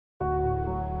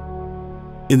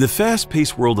In the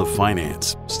fast-paced world of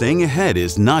finance, staying ahead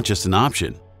is not just an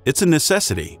option, it's a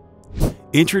necessity.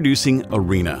 Introducing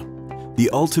Arena, the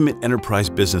ultimate enterprise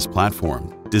business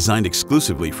platform designed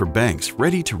exclusively for banks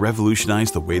ready to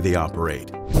revolutionize the way they operate.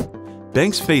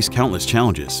 Banks face countless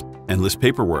challenges: endless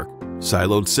paperwork,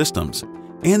 siloed systems,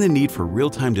 and the need for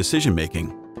real-time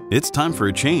decision-making. It's time for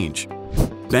a change.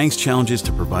 Banks' challenges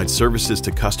to provide services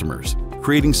to customers,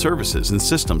 creating services and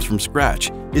systems from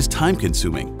scratch, is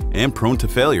time-consuming and prone to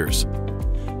failures.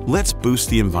 Let's boost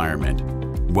the environment.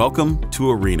 Welcome to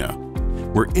Arena,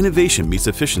 where innovation meets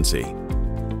efficiency.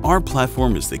 Our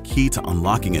platform is the key to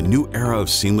unlocking a new era of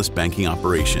seamless banking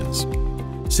operations.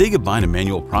 Say goodbye to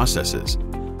manual processes.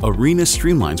 Arena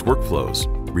streamlines workflows,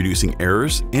 reducing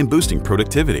errors and boosting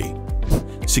productivity.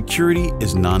 Security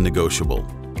is non-negotiable.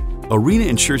 Arena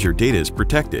ensures your data is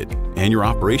protected and your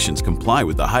operations comply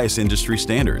with the highest industry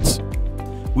standards.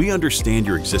 We understand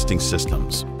your existing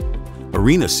systems.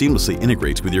 Arena seamlessly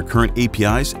integrates with your current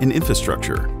APIs and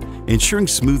infrastructure, ensuring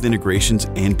smooth integrations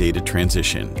and data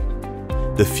transition.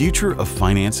 The future of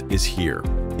finance is here,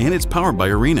 and it's powered by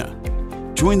Arena.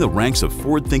 Join the ranks of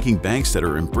forward-thinking banks that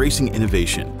are embracing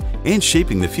innovation and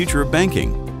shaping the future of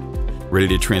banking. Ready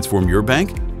to transform your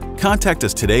bank? Contact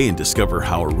us today and discover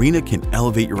how Arena can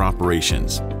elevate your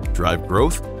operations, drive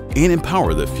growth, and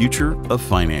empower the future of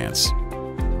finance.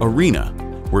 Arena,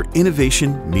 where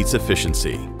innovation meets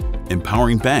efficiency,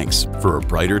 empowering banks for a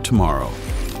brighter tomorrow.